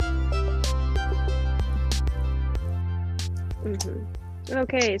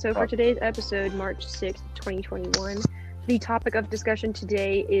Okay, so for today's episode, March 6th, 2021, the topic of discussion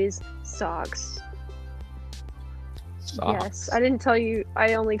today is socks. Yes, I didn't tell you,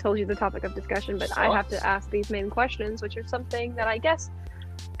 I only told you the topic of discussion, but I have to ask these main questions, which are something that I guess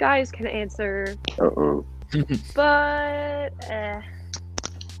guys can answer. But,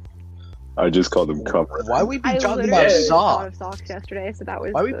 I just called them comfort. Why we be I talking literally about just thought socks? of socks yesterday, so that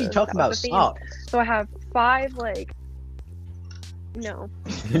was Why we be talking about socks? So I have 5, no.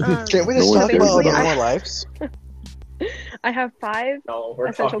 Can't we No just one talk cares about about our lives? I have 5 No, we're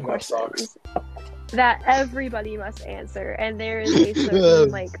essential talking about questions socks. that everybody must answer, and there is a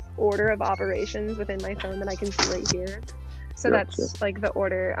certain order of operations within my phone that I can see right here. So Gotcha. that's the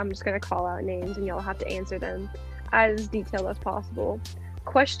order. I'm just gonna call out names, and y'all have to answer them as detailed as possible.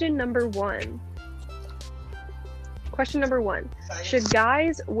 Question number 1. Should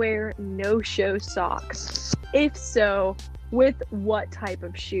guys wear no-show socks? If so, with what type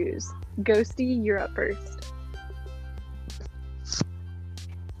of shoes? Ghosty, you're up first.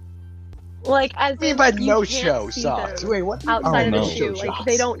 As What do you mean in, by you no-show can't see socks? them Wait, what? outside of the no. shoe,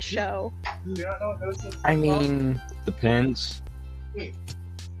 they don't show. I mean, depends. Hey,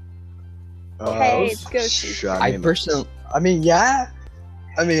 it's Ghosty. I personally, yeah.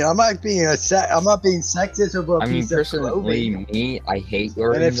 I mean, I'm not being sexist over a piece of personally, clothing. me, I hate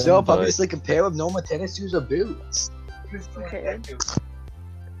wearing And if them, so, but obviously compare with normal tennis shoes or boots. Okay.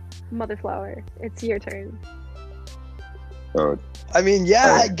 Motherflower, it's your turn. I mean,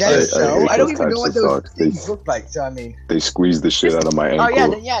 yeah, I guess so. hate I don't those even know types what of those socks. things look like, so I mean. They squeeze the shit out of my ankle. Oh yeah,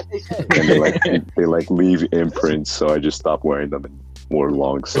 then yeah, they should. And they leave imprints, so I just stopped wearing them and wore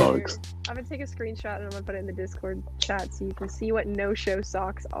long socks. I'm gonna take a screenshot and I'm gonna put it in the Discord chat so you can see what no-show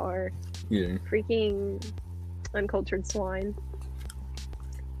socks are. yeah. Freaking uncultured swine.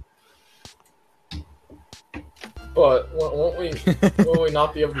 But won't we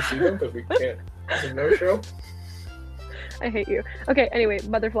not be able to see them because we can't? It's a no-show. I hate you. Okay, anyway,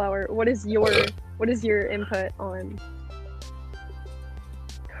 Motherflower, what is your input on?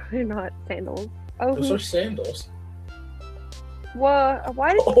 They're not sandals. Oh, Those are sandals. why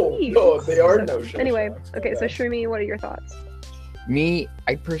did Oh he? no, they are no-show. Anyway, socks. okay, so Shroomy, what are your thoughts? Me,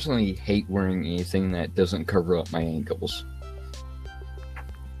 I personally hate wearing anything that doesn't cover up my ankles.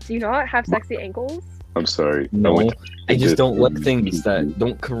 Do you not have sexy ankles? I'm sorry. No, I just don't like Mm. things that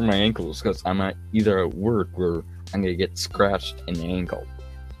don't cover my ankles because I'm either at work where I'm gonna get scratched in the ankle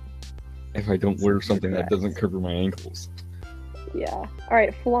if I don't wear something that doesn't cover my ankles. Yeah. All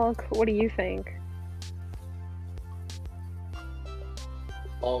right, Flonk, what do you think?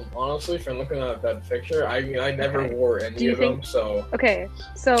 Honestly, from looking at that picture, I mean, I never Okay. wore Do any you of them, so Okay,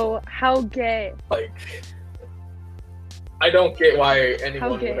 so how gay? I don't get why How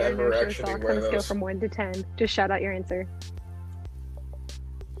anyone gay would are ever no-show actually socks wear on a scale those. from 1 to 10? Just shout out your answer.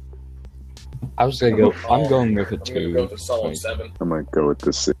 I was gonna go. I'm Oh, going with a I'm gonna 2. go with a solid Like, 7. I might go with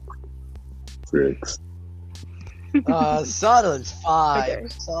the 6. Solid's 5. Okay.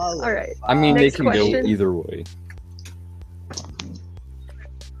 Solid. All right. I mean, Next they can question. go either way.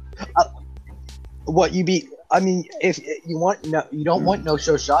 What you be? I mean, if you want no, you don't want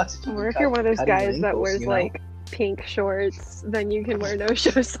no-show socks. Or if you're one of those cut your guys that ankles, wears you know? pink shorts, then you can wear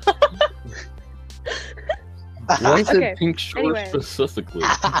no-show socks. Why is Okay, it pink shorts anyway. specifically?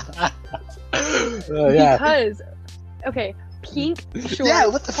 Yeah. Because, okay, pink shorts, Yeah,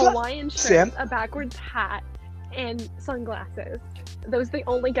 what the fuck, Hawaiian shirts, Sam? a backwards hat, and sunglasses. Those are the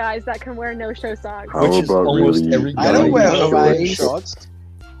only guys that can wear no-show socks. How Which is about almost really every I guy. don't wear No Hawaiian shorts. shorts.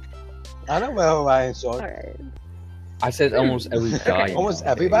 I don't wear Hawaiian shorts. Alright. I said almost every guy. Almost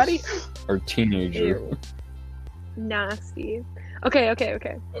nowadays, everybody? or teenager. Ew. Nasty. Okay.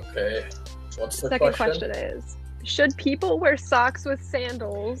 Okay. What's the Second question is, should people wear socks with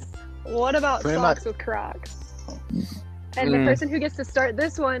sandals? What about Pretty socks with Crocs? And the Mm. person who gets to start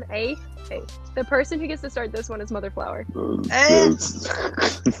this one, the person who gets to start this one is Motherflower.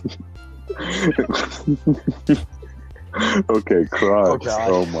 Okay, Crocs. Oh, God.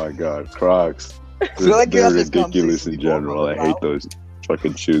 Oh my God, Crocs. feel like you They're have this ridiculous in conversation before, general. I about- hate those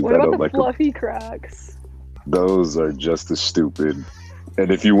fucking shoes. What I about don't the like them. fluffy Crocs? Those are just as stupid. And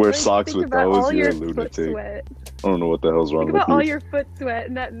if you wear Like, socks think with about those, all you're a your foot lunatic. sweat. I don't know what the hell's wrong Think with about all you. your foot sweat,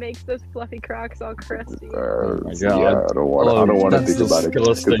 and that makes those fluffy Crocs all crusty. my God. Yeah, I don't want. I don't want to that's think about it because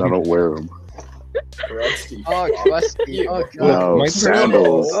disgusting. I don't wear them. Crusty. Oh, crusty. Oh, God. No, my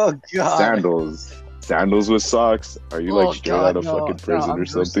sandals. Oh, God. Sandals with socks. Are you Oh, like straight God, out of no, fucking no, prison I'm or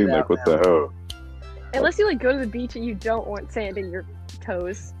something? grossed Like out what the hell? Unless you go to the beach and you don't want sand in your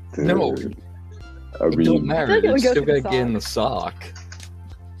toes. No, Dude, I it don't mean, matter. I feel like it You would go still through the gotta get in the sock.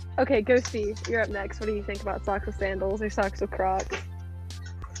 Okay, Ghosty, you're up next. What do you think about socks with sandals or socks with Crocs?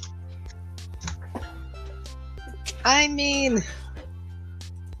 I mean,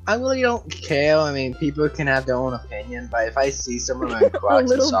 I really don't care. I mean, people can have their own opinion, but if I see someone wearing Crocs and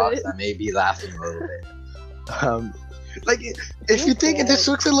little socks, bit. I may be laughing a little bit. Like, if you think this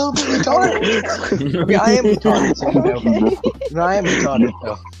looks a little bit retarded, I mean, I am retarded, so you know. Okay. No, I am retarded,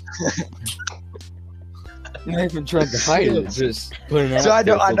 though. I'm not even trying to hide it, just putting it out So I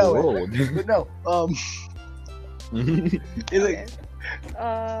know- there I for know the it. world. But no, it's Okay.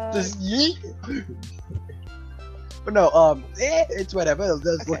 like, just yeet. But no, it's whatever. It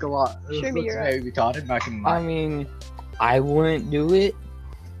does look a lot. It Sure, looks you're very retarded, not gonna I lie. mean, I wouldn't do it.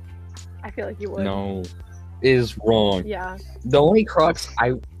 I feel like you would. No, it is wrong. Yeah. The only Crocs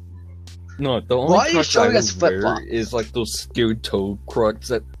the only Why are you Crocs I showing us would wear flip-flops? is like those steel toe Crocs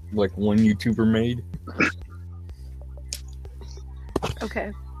that like one YouTuber made.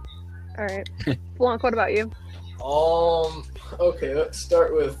 Okay. All right. Blanc, what about you? Okay, let's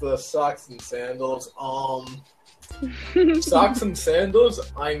start with socks and sandals. Socks and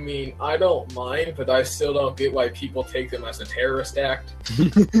sandals, I mean, I don't mind, but I still don't get why people take them as a terrorist act.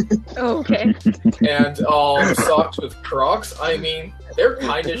 Oh, okay. And socks with Crocs, I mean, they're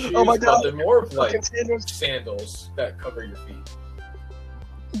kind of shoes, Oh my but God. they're more of like Fucking sandals. sandals that cover your feet.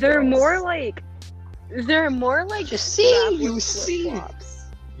 They're more like. Just see, strapless you see. flip-flops.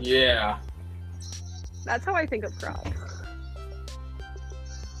 Yeah. That's how I think of Crocs.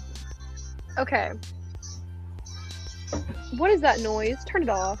 Okay. What is that noise? Turn it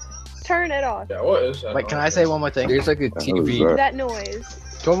off. Turn it off. Yeah, what is that? Wait, can I say one more thing? There's like a was TV. that? That noise.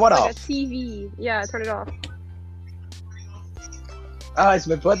 Turn what Like off? a TV. Yeah, turn it off. It's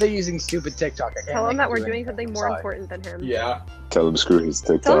my brother using stupid TikTok. I can't Tell him make that him we're do doing anything. something I'm more sorry. important than him. Yeah. Tell him screw his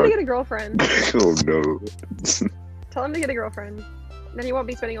Tell him TikTok. to get a girlfriend. Oh no. Tell him to get a girlfriend. Then he won't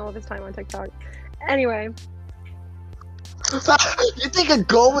be spending all of his time on TikTok. Anyway. You think a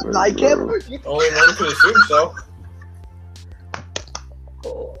girl would like him? Only one could assume so.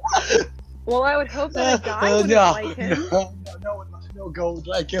 Well, I would hope that a guy would no, like him. no girl would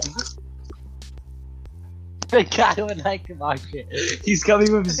like him. The guy would like him. Oh shit. He's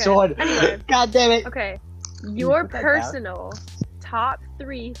coming with his Okay, sword. anyway. God damn it. Okay. Your put that down? personal top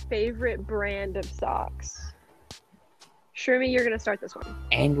 3 favorite brand of socks. Shroomy, you're gonna start this one.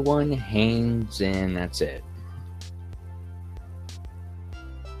 And one Hanes, and that's it.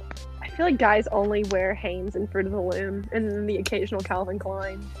 I feel like guys only wear Hanes and Fruit of the Loom, and then the occasional Calvin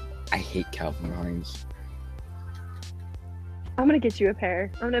Klein. I hate Calvin Kleins. I'm gonna get you a pair.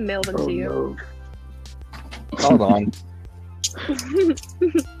 I'm gonna mail them Oh to you. no. Hold on.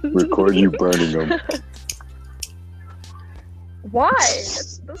 Record you burning them. Why?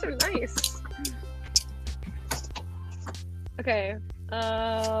 Those are nice. Okay.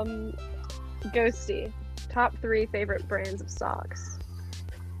 Ghosty. Top 3 favorite brands of socks.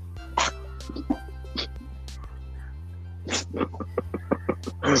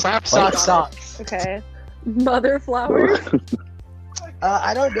 Socks. Okay. Mother Flower.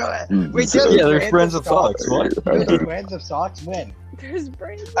 I don't know it. Wait, Yeah, Yeah, there's brands of socks. What? There's brands of socks. When? There's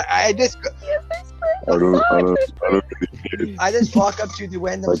brands. I just Yes, there's brands I of don't socks. really I just walk up to the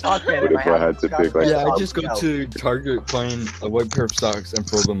random Like, sock brand. what in my if I house had to and pick, like, Yeah, I socks. just go to Target, find a white pair of socks, and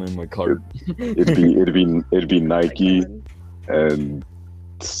throw them in my cart. it'd be Nike and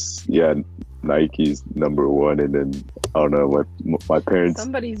yeah, Nike's number 1, and then I don't know my parents.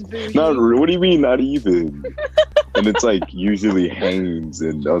 Somebody's bougie. Not what do you mean? Not even. And it's like usually Hanes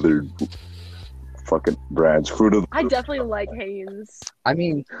and other fucking brands. Fruit of I definitely like Hanes. I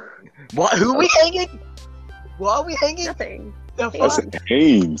mean, What? Who we hanging? What are we hanging? Nothing. The I fuck? said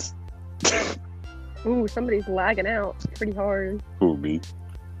Hanes. Ooh, somebody's lagging out pretty hard. Who me?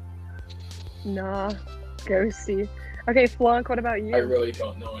 Nah. Ghosty. Okay, Flunk, what about you? I really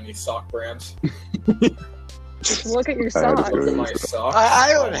don't know any sock brands. Just look at your I had to socks. go Look at to- my socks.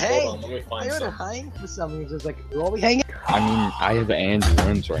 I don't hang. Hold on, let me I find would some. hang for something. Just like, who are we hanging? I mean, I have and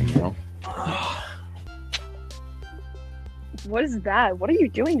ones right now. What is that? What are you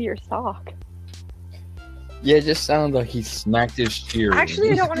doing to your sock? Yeah, it just sounded like he smacked his cheer.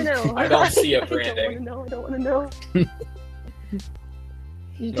 Actually, I don't want to know. I don't see a I don't want to branding. know. I don't want to know.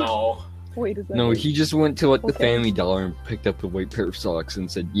 You just- No. Wait a second. No, he just went to like the Okay. Family Dollar and picked up the white pair of socks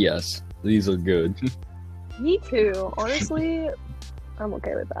and said, "Yes, these are good." Me too. Honestly, I'm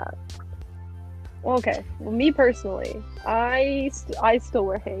okay with that. Well, okay. Well, me personally, I still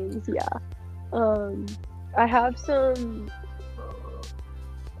wear Hanes. Yeah. I have some.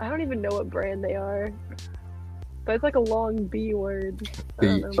 I don't even know what brand they are, but it's like a long B word. I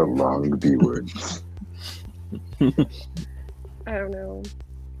don't It's a know. long B word. I don't know.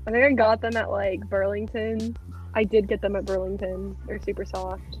 I think I got them at like Burlington. I did get them at Burlington. They're super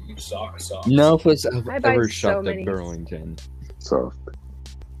soft. Socks. None of us have I buy ever so shopped many. at Burlington. So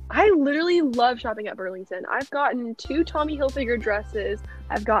I literally love shopping at Burlington. I've gotten 2 Tommy Hilfiger dresses.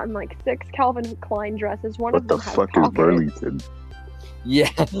 I've gotten like 6 Calvin Klein dresses. One what of the them has fuck is pockets. Burlington? Yeah.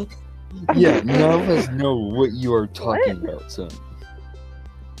 Yeah, none of us know what you are talking about, son.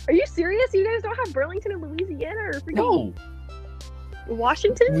 Are you serious? You guys don't have Burlington in Louisiana or freaking No,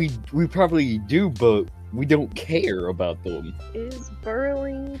 Washington? we probably do, but we don't care about them. Is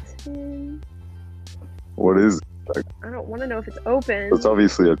Burlington? What is? I don't want to know if it's open. It's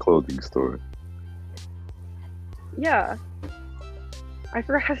obviously a clothing store. Yeah. I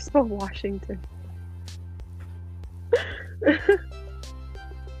forgot how to spell Washington.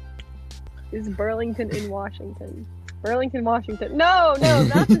 Is Burlington in Washington? Burlington, Washington. No,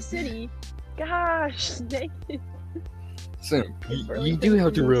 not the city. Gosh, dang it. So, you do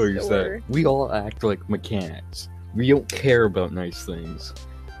have to realize that we all act like mechanics. We don't care about nice things.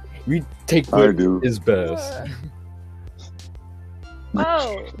 We take I what do. is best.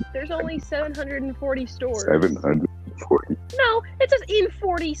 Oh, there's only 740 stores. 740. No, it says in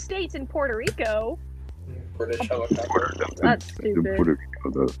 40 states in Puerto Rico. British helicopter. That's In stupid. Puerto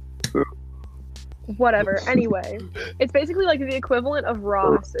Rico, though. Whatever. Anyway, it's basically like the equivalent of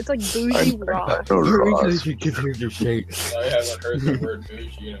Ross. It's like bougie Ross. Oh, Ross. You can hear the shake. I haven't heard the word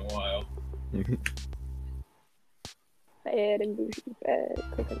bougie in a while. Fed and bougie. Fed.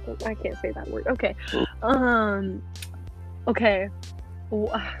 I can't say that word. Okay. Okay.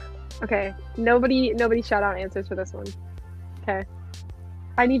 Okay. Nobody shout out answers for this one. Okay.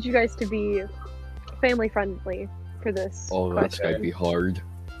 I need you guys to be family friendly for this. Oh, that's question. gotta be hard.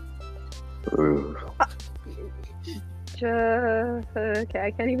 Ugh. Okay,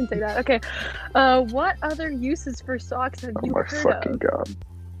 I can't even say that. Okay. What other uses for socks have Oh you my heard fucking of? god.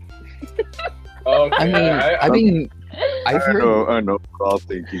 Okay, I mean, I've I heard. know. We're all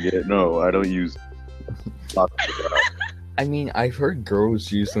thinking it. No, I don't use. I mean, I've heard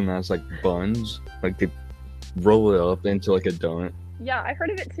girls use them as like buns, like they roll it up into like a donut. Yeah, I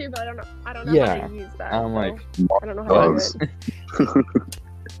heard of it too, but I don't know how Yeah, to use that. I'm so like, I don't know how to do Dogs. it.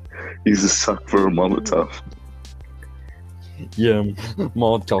 Use a sock for a Molotov. yeah,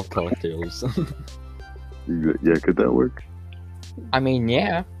 Molotov cocktails. Yeah, could that work? I mean,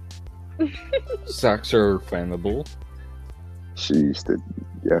 yeah, socks are flammable. She used to.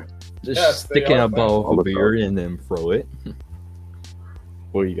 Yeah. Just Yes, they stick in are a bottle of flammable. beer and then throw it.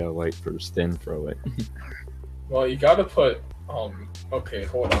 Well, you gotta light first, then throw it. Well, you gotta put. Okay,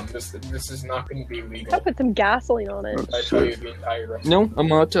 hold on. This is not gonna be legal. Gotta put some gasoline on it. I tell you the entire rest. No, a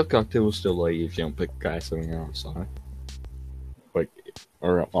Molotov cocktail will still light if you don't put gasoline outside. Like,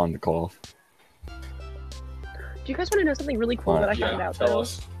 or on the cloth. Do you guys want to know something really cool that I found Yeah, out tell though?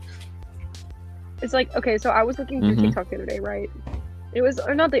 us. It's like, okay, so I was looking through Mhm. TikTok the other day, right? It was,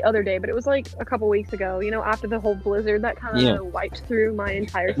 or not the other day, but it was like a couple weeks ago. You know, after the whole blizzard that kind of Yeah. wiped through my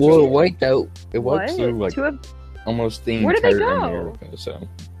entire. Well, it state. wiped out. It wiped What? through like Two of almost the Where did they entire go? America. So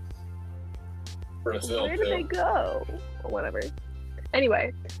Brazil, Where did they too. go? Or whatever.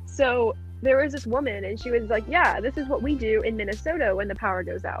 Anyway, so there was this woman, and she was like, "Yeah, this is what we do in Minnesota when the power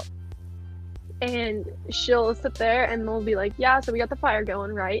goes out." And she'll sit there, and we'll be like, "Yeah, so we got the fire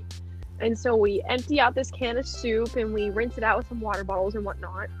going, right?" And so we empty out this can of soup, and we rinse it out with some water bottles and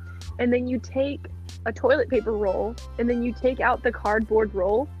whatnot. And then you take a toilet paper roll, and then you take out the cardboard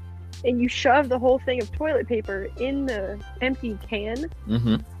roll, and you shove the whole thing of toilet paper in the empty can,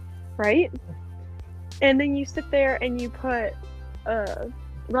 mm-hmm. right? And then you sit there and you put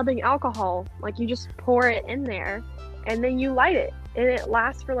rubbing alcohol, like you just pour it in there, and then you light it, and it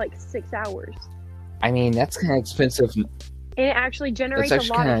lasts for like 6 hours. I mean, that's kind of expensive. And it actually generates That's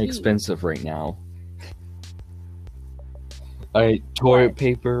a actually lot kind of of heat. expensive right now. Toilet What?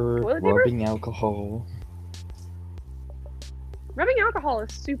 paper, Toilet paper? rubbing alcohol. Rubbing alcohol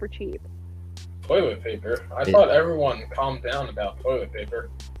is super cheap. Toilet paper. I thought everyone calmed down about toilet paper.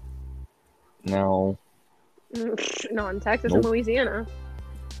 No, Not in Texas Nope. and Louisiana.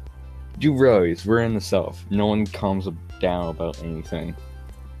 you realize we're in the South. No one calms down about anything.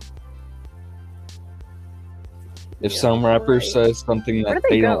 If Yeah, some rapper right. says something Where that do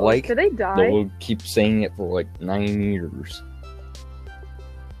they they go? don't like, Do they die? they'll keep saying it for like 9 years.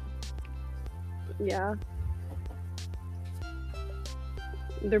 Yeah.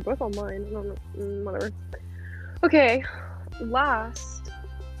 They're both online. I don't know. Whatever. Okay. Last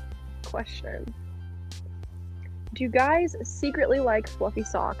question. Do you guys secretly like fluffy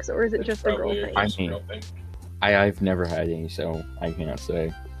socks, or is it It's just a girl probably thing? I just a mean- real thing. I've never had any, so I can't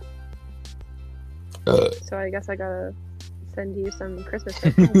say. So I guess I gotta send you some Christmas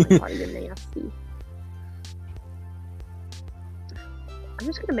gifts. Oh my god, you're nasty. I'm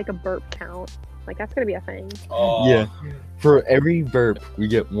just gonna make a burp count. Like, that's gonna be a thing. Oh, Yeah. For every burp, we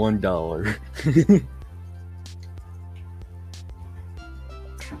get $1.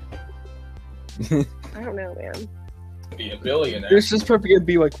 I don't know, man. Be a billionaire. There's just probably gonna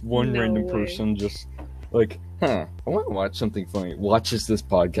be like one No random way. person just like, I want to watch something funny. Watches this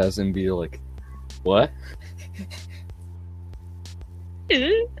podcast and be like, what?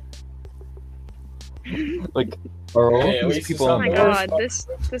 Like, are all Hey, at these least people Oh it's my on not board? god, this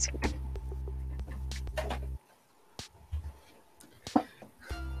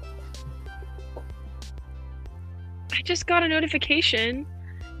I just got a notification.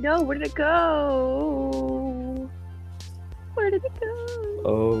 No, where did it go? Where did it go?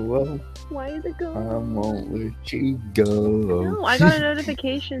 Oh well, Why did it go? I won't let you go. No, I got a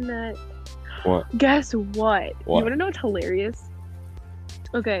notification that. What? Guess what? What? You want to know what's hilarious?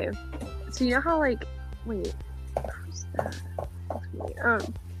 Okay, so you know how like, wait, who's that? That's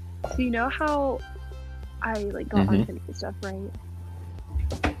me. So you know how I like got on Mhm. Tinder and stuff,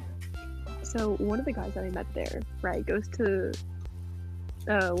 right? So one of the guys that I met there, right, goes to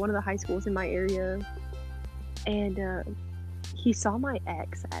one of the high schools in my area, and he saw my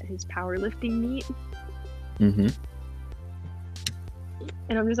ex at his powerlifting meet. Mm-hmm.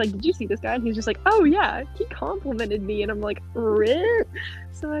 And I'm just like, did you see this guy? And he's just like, oh yeah, he complimented me. And I'm like, rip.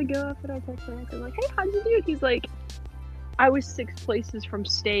 So I go up and I text my ex. I'm like, hey, how'd you do? And he's like, I was 6 places from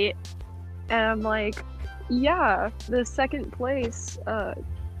state. And I'm like, yeah, the second place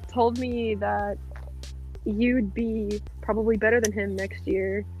told me that you'd be probably better than him next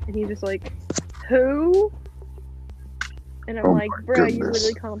year. And he's just like, who? And I'm Oh like, my bro, you goodness.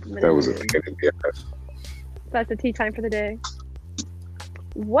 literally complimented That was a me. pain in the ass. That's the tea time for the day.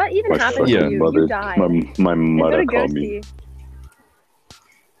 What even My happened fucking to you? mother, You died. my And mother go to called me. Ghosty.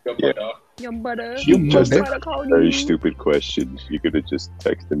 Go Yeah. butt up. Your butter. Your Just mother? a Butter called very you. stupid question. You could have just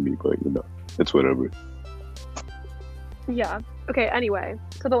texted me, but you know, it's whatever. Yeah. Okay, anyway.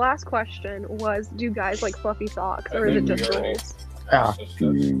 So the last question was, do guys like fluffy socks, or is it I think just we already- rolls? Ah.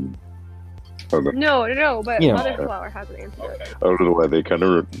 Mm. I don't know. No, but Yeah. Mother Flower hasn't answered it. Okay. I don't know why they're kind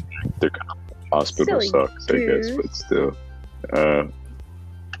of hospital Silly socks, I guess, goose. but still.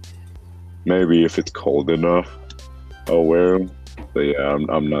 Maybe if it's cold enough, I'll wear them. But yeah,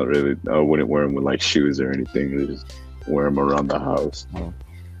 I'm not really. I wouldn't wear them with like shoes or anything. I just wear them around the house. Oh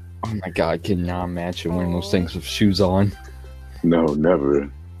my god, I cannot imagine wearing those Aw. things with shoes on. No,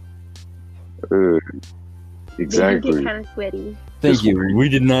 never. They Exactly. get kind of sweaty. Thank Just you. wearing- We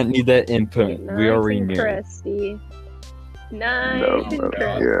did not need that input. Nice We already and knew. crusty. Nice No, and no,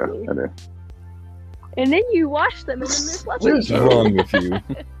 crusty. yeah, I know. And then you wash them and then they're fluffy. What is wrong with you?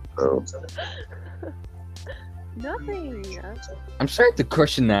 Oh, Nothing. I'm starting to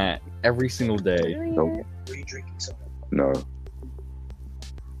question that every single day. Really? Nope. Were you drinking something? no.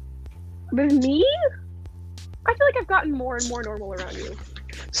 But me? I feel like I've gotten more and more normal around you.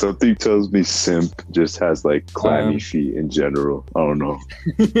 Something tells me simp just has like clammy Um, feet in general. I don't know.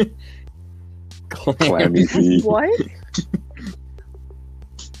 Clammy feet. What?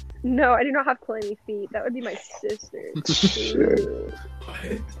 No, I do not have clammy feet. That would be my sister. Shit. Ew.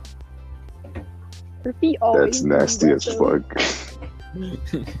 Her feet always. That's nasty as so- fuck.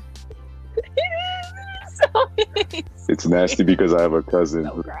 So It's nasty because I have a cousin so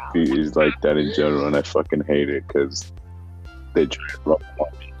who gross. feet is like that in general, and I fucking hate it because they try to rub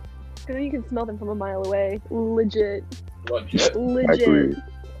on me. I know you can smell them from a mile away. Legit. Legit. Legit. Actually,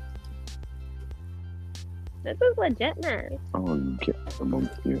 This is legit now. oh, you can't among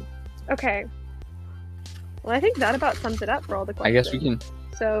you. Okay. Well, I think that about sums it up for all the questions.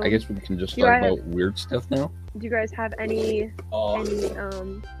 I guess we can just Do talk I have- about weird stuff now. Do you guys have any Oh,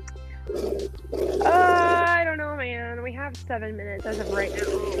 I don't know, man. We have 7 minutes as of right now.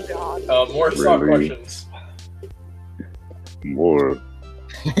 Oh god. more sock Really? questions. More.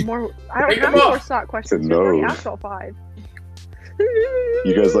 More. I don't Pick have 'em more up. sock questions. No. We've already asked all 5.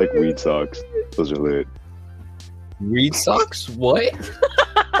 You guys like weed socks? Those are lit. Weed socks? What?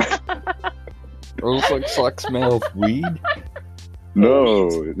 Those like socks smell of weed? No,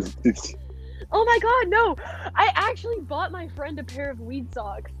 it's Oh my god, no! I actually bought my friend a pair of weed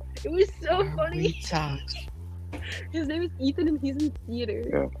socks. It was so funny. His name is Ethan and he's in theater.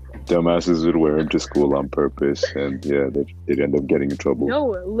 Yeah. dumbasses would wear them to school on purpose, and yeah, they'd end up getting in trouble. No,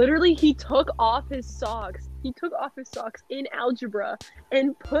 literally, he took off his socks. He took off his socks in algebra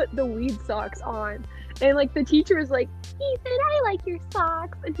and put the weed socks on. And like the teacher was like, Ethan, I like your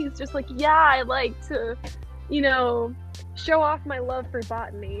socks. And he's just like, yeah, I like to, show off my love for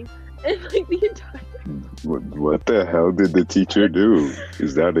botany. And like the entire What the hell did the teacher do?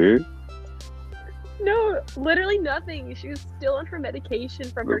 Is that it? no, literally nothing. She was still on her medication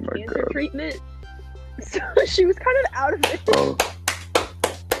from her Oh my cancer God. treatment, so she was kind of out of it. Oh. I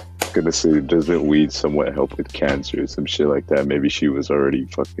was gonna say, doesn't weed somewhat help with cancer or some shit like that? Maybe she was already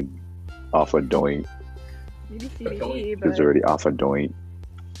fucking off a doink. Maybe CBD, She was but already off a doink.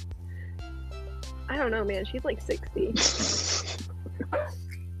 I don't know, man. She's like 60.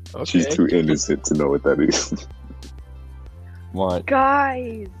 Okay. She's too innocent to know what that is. What?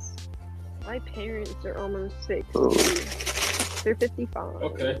 Guys, my parents are almost 60. Oh. They're 55.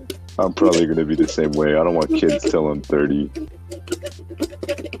 Okay. I'm probably gonna be the same way. I don't want kids till I'm 30.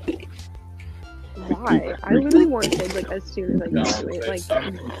 Why? I literally want kids like as soon as I graduate.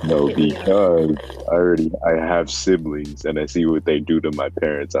 Like, No, because I have siblings and I see what they do to my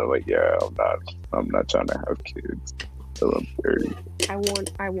parents. I'm like, yeah, I'm not trying to have kids till I'm 30.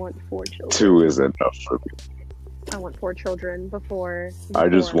 I want 4 children. 2 is enough for me. I want 4 children before I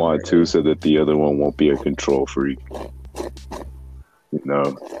just I'm want 2 so that the other one won't be a control freak. You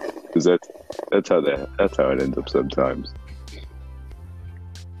know, because that's how it ends up sometimes.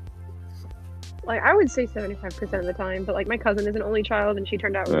 Like, I would say 75% of the time, but like my cousin is an only child and she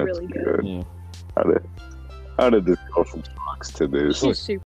turned out That's really good. Yeah. How did this go from Fox to this? She's super